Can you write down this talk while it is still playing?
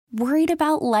Worried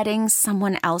about letting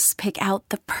someone else pick out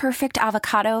the perfect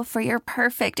avocado for your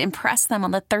perfect impress them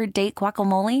on the third date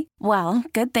guacamole? Well,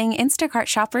 good thing Instacart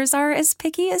shoppers are as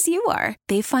picky as you are.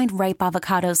 They find ripe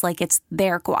avocados like it's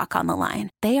their guac on the line.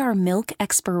 They are milk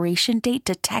expiration date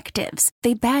detectives.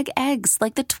 They bag eggs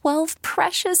like the 12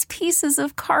 precious pieces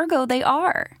of cargo they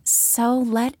are. So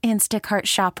let Instacart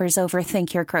shoppers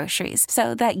overthink your groceries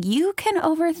so that you can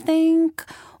overthink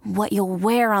what you'll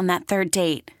wear on that third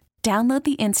date. Download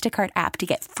the Instacart app to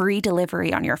get free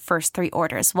delivery on your first 3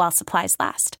 orders while supplies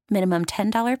last. Minimum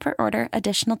 $10 per order.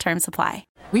 Additional terms apply.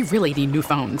 We really need new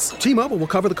phones. T-Mobile will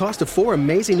cover the cost of 4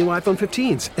 amazing new iPhone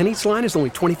 15s, and each line is only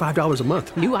 $25 a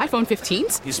month. New iPhone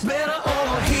 15s? It's better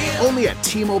over here. Only at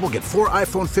T-Mobile, get 4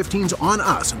 iPhone 15s on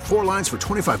us and 4 lines for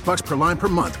 $25 per line per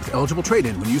month with eligible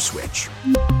trade-in when you switch.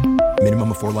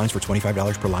 Minimum of 4 lines for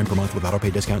 $25 per line per month with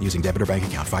autopay discount using debit or bank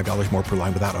account. $5 more per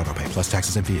line without autopay, plus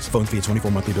taxes and fees. Phone fee at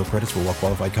 24 monthly bill credits for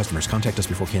well-qualified customers. Contact us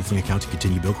before canceling account to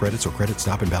continue bill credits or credit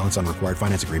stop and balance on required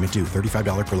finance agreement due.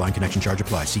 $35 per line connection charge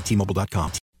applies. See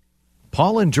T-Mobile.com.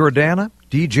 Paul and Jordana,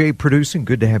 DJ producing.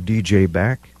 Good to have DJ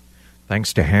back.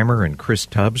 Thanks to Hammer and Chris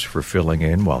Tubbs for filling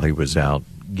in while he was out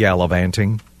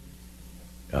gallivanting,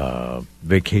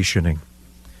 vacationing.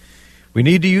 We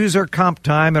need to use our comp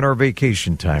time and our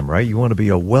vacation time, right? You want to be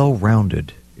a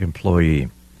well-rounded employee.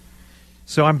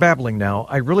 So I'm babbling now.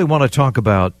 I really want to talk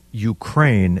about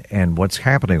Ukraine and what's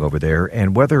happening over there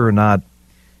and whether or not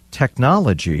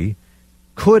technology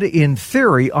could, in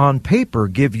theory, on paper,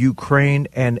 give Ukraine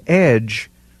an edge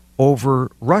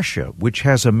over Russia, which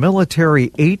has a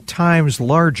military 8 times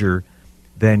larger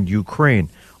than Ukraine.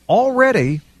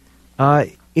 Already,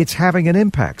 it's having an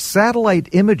impact. Satellite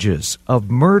images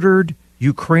of murdered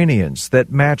Ukrainians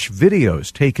that match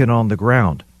videos taken on the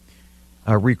ground,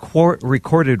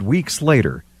 recorded weeks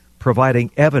later,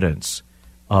 providing evidence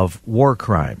of war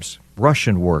crimes,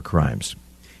 Russian war crimes.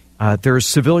 There's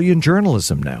civilian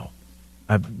journalism now.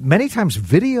 Many times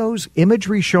videos,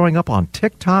 imagery showing up on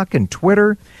TikTok and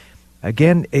Twitter.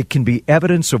 Again, it can be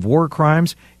evidence of war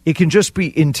crimes. It can just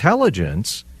be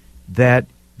intelligence that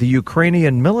the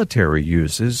Ukrainian military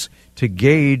uses to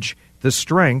gauge the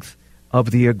strength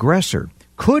of the aggressor.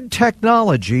 Could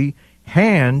technology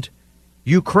hand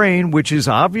Ukraine, which is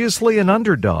obviously an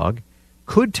underdog,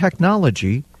 could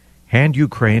technology hand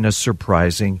Ukraine a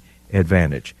surprising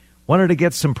advantage? Wanted to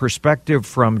get some perspective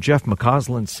from Jeff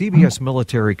McCausland, CBS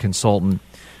military consultant,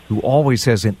 who always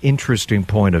has an interesting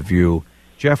point of view.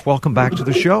 Jeff, welcome back to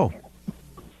the show.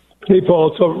 Hey,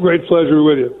 Paul. It's a great pleasure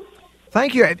with you.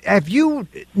 Thank you. Have you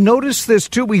noticed this,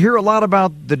 too? We hear a lot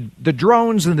about the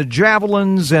drones and the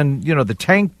javelins and, you know, the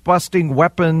tank-busting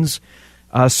weapons,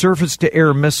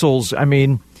 surface-to-air missiles. I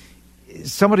mean,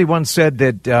 somebody once said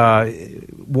that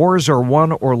wars are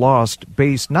won or lost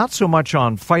based not so much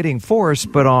on fighting force,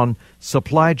 but on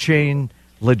supply chain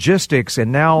logistics.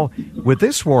 And now with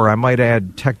this war, I might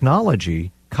add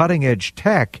technology, cutting-edge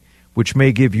tech, which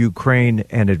may give Ukraine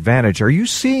an advantage. Are you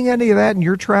seeing any of that in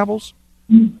your travels?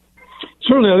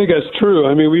 Certainly, I think that's true.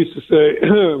 I mean, we used to say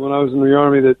when I was in the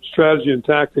Army that strategy and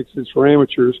tactics is for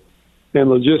amateurs and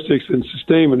logistics and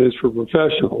sustainment is for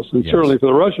professionals. And yes, certainly for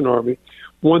the Russian Army,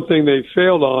 one thing they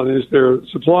failed on is their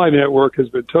supply network has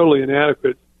been totally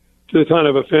inadequate to the kind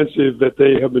of offensive that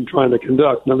they have been trying to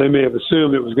conduct. Now, they may have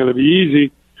assumed it was going to be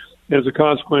easy, and as a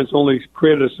consequence, only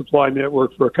created a supply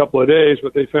network for a couple of days,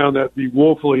 but they found that to be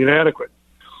woefully inadequate.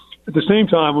 At the same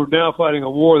time, we're now fighting a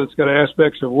war that's got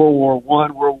aspects of World War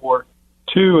I, World War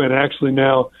II, and actually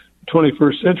now the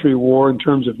 21st century war in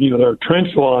terms of, there are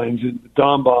trench lines in the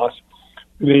Donbass.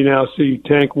 We may now see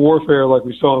tank warfare like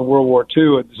we saw in World War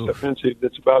II and this offensive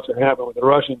that's about to happen with the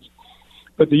Russians.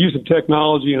 But the use of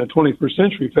technology in a 21st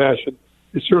century fashion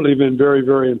has certainly been very,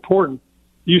 very important.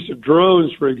 The use of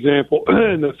drones, for example,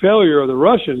 and the failure of the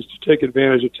Russians to take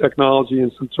advantage of technology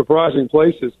in some surprising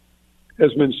places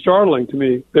has been startling to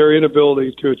me. Their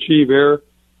inability to achieve air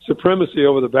supremacy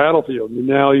over the battlefield. You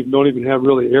now don't even have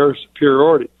really air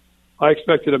superiority. I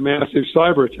expected a massive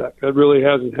cyber attack. That really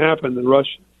hasn't happened.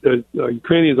 The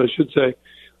Ukrainians, I should say,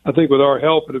 I think with our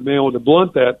help have been able to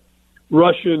blunt that.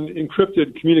 Russian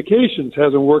encrypted communications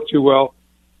hasn't worked too well,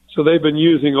 so they've been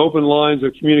using open lines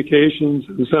of communications,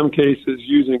 in some cases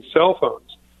using cell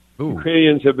phones. Ooh.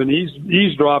 Ukrainians have been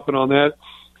eavesdropping on that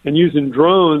and using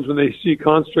drones when they see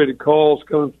concentrated calls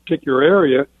coming from a particular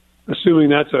area, assuming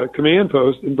that's a command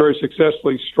post, and very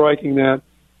successfully striking that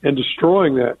and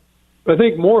destroying that. But I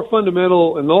think more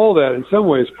fundamental in all that, in some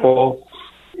ways, Paul,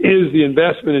 is the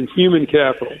investment in human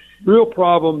capital. Real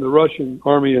problem the Russian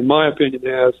army, in my opinion,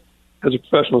 has as a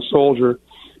professional soldier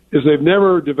is they've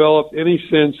never developed any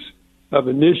sense of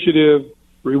initiative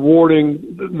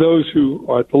rewarding those who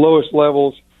are at the lowest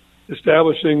levels,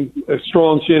 establishing a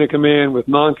strong chain of command with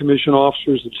non-commissioned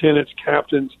officers, lieutenants,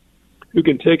 captains, who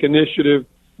can take initiative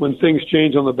when things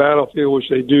change on the battlefield, which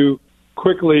they do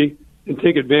quickly, and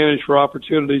take advantage for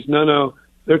opportunities. No,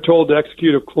 they're told to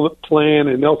execute a plan,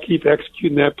 and they'll keep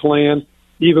executing that plan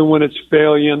even when it's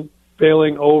failing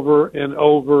over and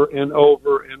over and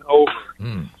over and over.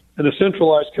 And the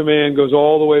centralized command goes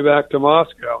all the way back to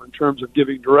Moscow in terms of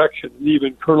giving direction, and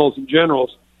even colonels and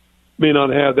generals may not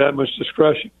have that much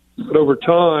discretion. But over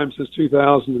time, since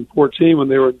 2014, when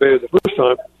they were invaded the first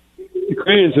time,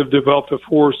 Ukrainians have developed a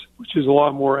force which is a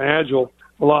lot more agile,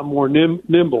 a lot more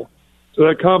nimble. So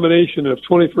that combination of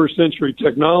 21st century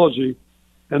technology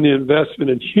and the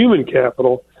investment in human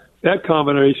capital, that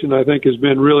combination, I think, has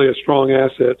been really a strong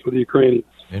asset for the Ukrainians.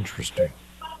 Interesting.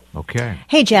 Okay.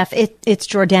 Hey, Jeff, it's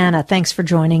Jordana. Thanks for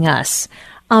joining us.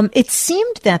 It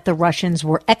seemed that the Russians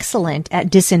were excellent at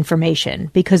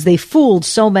disinformation because they fooled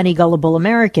so many gullible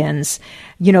Americans,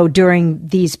 during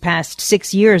these past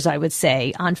 6 years, I would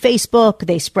say. On Facebook,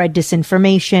 they spread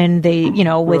disinformation,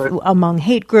 among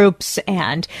hate groups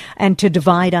and to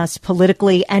divide us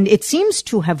politically. And it seems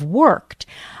to have worked.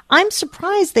 I'm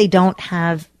surprised they don't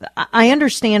have. I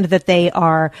understand that they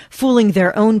are fooling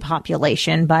their own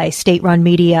population by state-run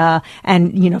media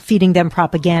and, feeding them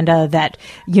propaganda that,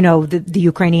 the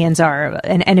Ukrainians are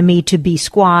an enemy to be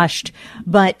squashed.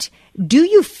 But do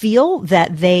you feel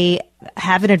that they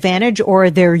have an advantage, or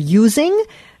they're using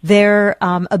their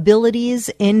abilities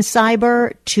in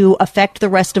cyber to affect the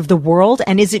rest of the world?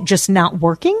 And is it just not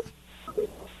working?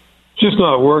 Just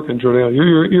not working, Jordana.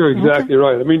 You're exactly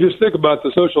right. I mean, just think about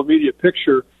the social media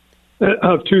picture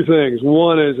of two things.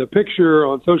 One is a picture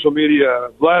on social media,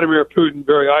 Vladimir Putin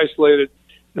very isolated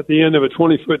at the end of a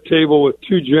 20-foot table with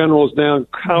two generals down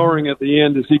cowering at the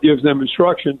end as he gives them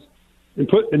instructions, and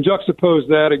juxtapose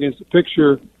that against a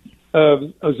picture of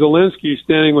Zelensky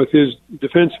standing with his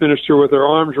defense minister with their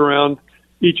arms around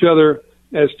each other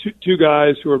as two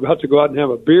guys who are about to go out and have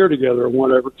a beer together or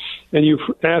whatever, and you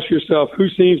ask yourself who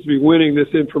seems to be winning this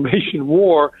information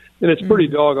war, and it's pretty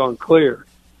doggone clear.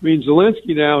 I mean,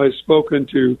 Zelensky now has spoken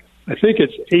to, I think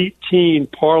it's 18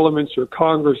 parliaments or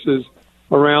congresses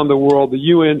around the world, the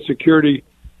UN Security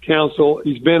Council.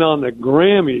 He's been on the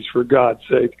Grammys, for God's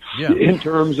sake, in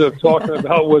terms of talking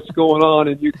about what's going on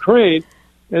in Ukraine.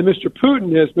 And Mr.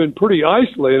 Putin has been pretty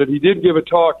isolated. He did give a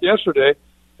talk yesterday,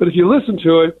 but if you listen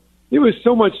to it, it was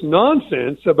so much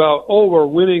nonsense about, we're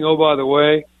winning, by the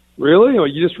way, really?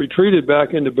 You just retreated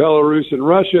back into Belarus and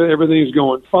Russia, everything's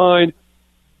going fine.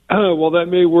 Well, that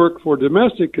may work for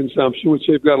domestic consumption, which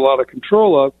they've got a lot of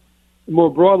control of. More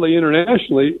broadly,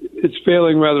 internationally, it's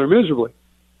failing rather miserably.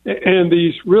 And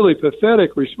these really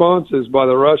pathetic responses by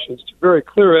the Russians to very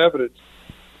clear evidence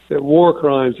that war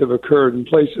crimes have occurred in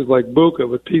places like Bucha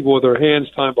with people with their hands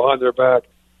tied behind their back,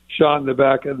 shot in the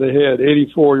back of the head,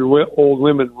 84-year-old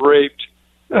women raped,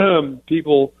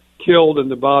 people killed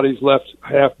and the bodies left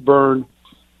half burned,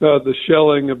 the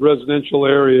shelling of residential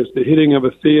areas, the hitting of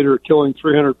a theater, killing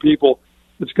 300 people.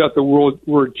 It's got the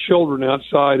word children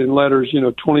outside in letters,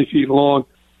 20 feet long.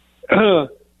 And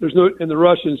the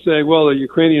Russians saying, well, the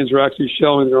Ukrainians are actually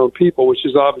shelling their own people, which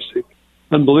is obviously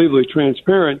unbelievably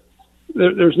transparent.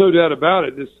 There's no doubt about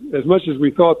it. As much as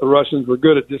we thought the Russians were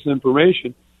good at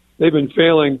disinformation, they've been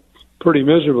failing pretty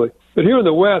miserably. But here in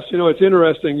the West, it's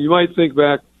interesting. You might think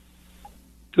back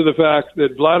to the fact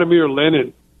that Vladimir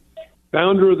Lenin,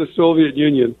 founder of the Soviet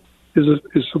Union, is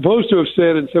supposed to have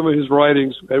said in some of his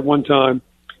writings at one time,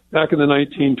 back in the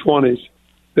 1920s,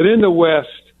 that in the West,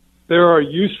 there are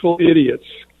useful idiots.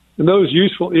 And those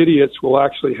useful idiots will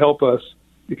actually help us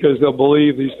because they'll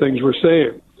believe these things we're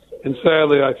saying. And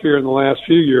sadly, I fear in the last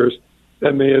few years,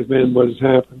 that may have been what has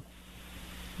happened.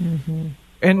 Mm-hmm.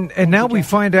 And now we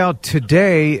find out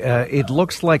today it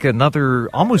looks like another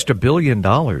almost $1 billion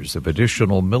of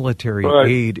additional military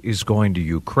aid is going to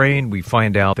Ukraine. We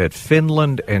find out that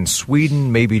Finland and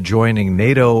Sweden may be joining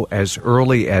NATO as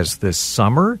early as this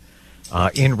summer.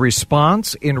 In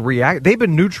response, they've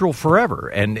been neutral forever,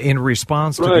 and in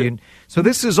response to so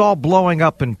this is all blowing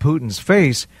up in Putin's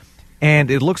face, and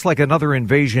it looks like another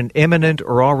invasion imminent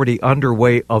or already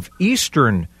underway of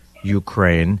eastern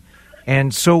Ukraine,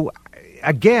 and so.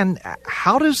 Again,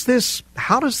 how does this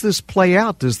play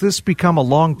out? Does this become a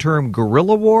long-term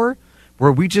guerrilla war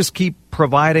where we just keep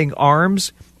providing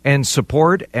arms and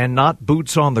support and not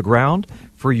boots on the ground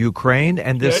for Ukraine,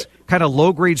 and this kind of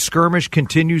low-grade skirmish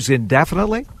continues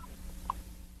indefinitely?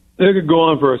 It could go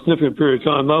on for a significant period of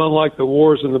time, not unlike the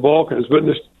wars in the Balkans. But in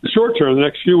the short term, the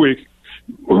next few weeks,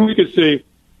 we could see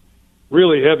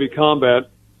really heavy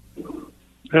combat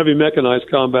heavy mechanized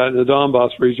combat in the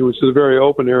Donbass region, which is a very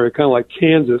open area, kind of like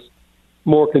Kansas,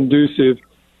 more conducive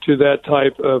to that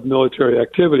type of military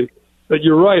activity. But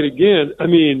you're right, again, I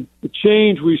mean, the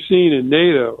change we've seen in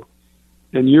NATO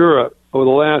and Europe over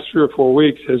the last 3 or 4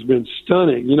 weeks has been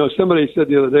stunning. You know, somebody said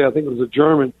the other day, I think it was a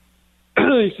German,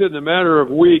 he said in a matter of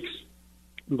weeks,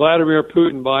 Vladimir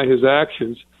Putin, by his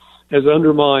actions, has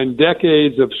undermined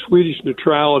decades of Swedish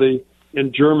neutrality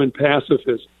and German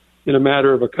pacifism in a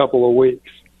matter of a couple of weeks.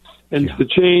 And the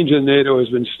change in NATO has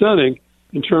been stunning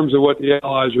in terms of what the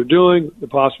allies are doing, the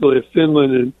possibility of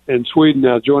Finland and Sweden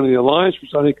now joining the alliance,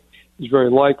 which I think is very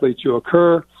likely to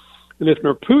occur. And if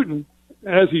Putin,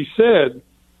 as he said,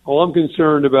 well, I'm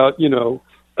concerned about, you know,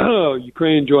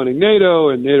 Ukraine joining NATO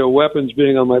and NATO weapons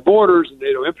being on my borders and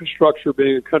NATO infrastructure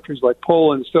being in countries like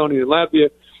Poland, Estonia, and Latvia,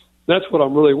 that's what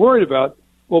I'm really worried about.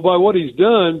 Well, by what he's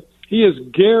done, he has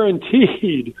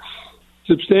guaranteed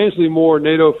substantially more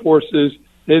NATO forces,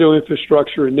 NATO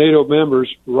infrastructure, and NATO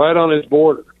members right on his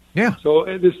border. Yeah. So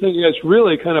this thing has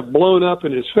really kind of blown up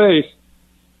in his face.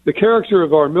 The character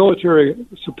of our military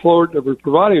support that we're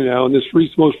providing now in this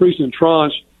most recent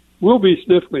tranche will be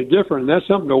significantly different, and that's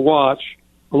something to watch.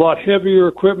 A lot heavier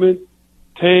equipment,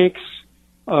 tanks,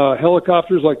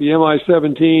 helicopters like the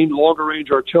Mi-17, longer-range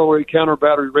artillery,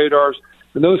 counter-battery radars,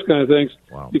 and those kind of things,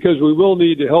 because we will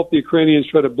need to help the Ukrainians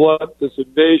try to blunt this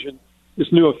invasion,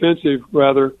 this new offensive,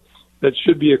 rather, that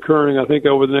should be occurring, I think,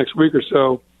 over the next week or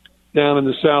so down in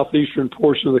the southeastern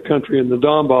portion of the country in the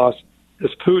Donbass, as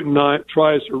Putin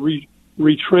tries to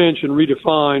retrench and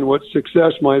redefine what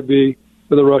success might be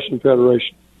for the Russian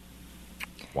Federation.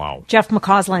 Wow. Jeff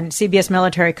McCausland, CBS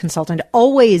military consultant,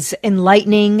 always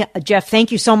enlightening. Jeff,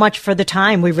 thank you so much for the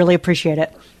time. We really appreciate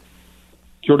it.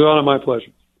 Jordana, my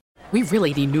pleasure. We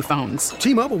really need new phones.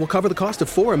 T-Mobile will cover the cost of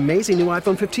 4 amazing new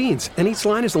iPhone 15s, and each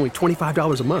line is only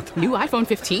 $25 a month. New iPhone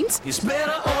 15s? It's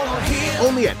better over here.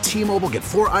 Only at T-Mobile, get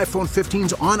 4 iPhone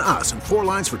 15s on us and 4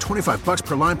 lines for $25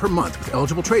 per line per month with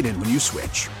eligible trade-in when you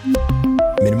switch.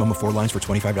 Minimum of 4 lines for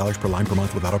 $25 per line per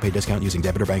month with autopay discount using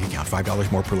debit or bank account.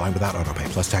 $5 more per line without autopay,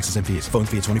 plus taxes and fees. Phone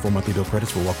fee at 24 monthly bill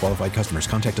credits for well-qualified customers.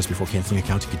 Contact us before canceling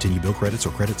account to continue bill credits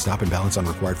or credit stop and balance on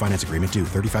required finance agreement due.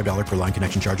 $35 per line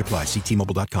connection charge applies. See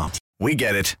T-Mobile.com. We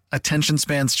get it. Attention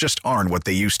spans just aren't what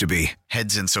they used to be.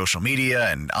 Heads in social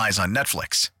media and eyes on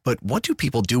Netflix. But what do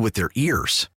people do with their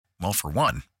ears? Well, for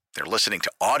one, they're listening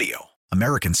to audio.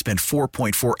 Americans spend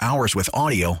 4.4 hours with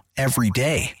audio every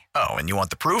day. Oh, and you want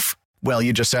the proof? Well,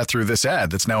 you just sat through this ad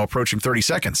that's now approaching 30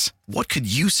 seconds. What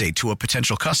could you say to a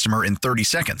potential customer in 30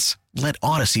 seconds? Let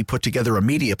Odyssey put together a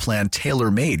media plan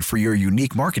tailor-made for your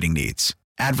unique marketing needs.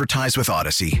 Advertise with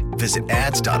Odyssey. Visit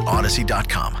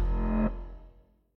ads.odyssey.com.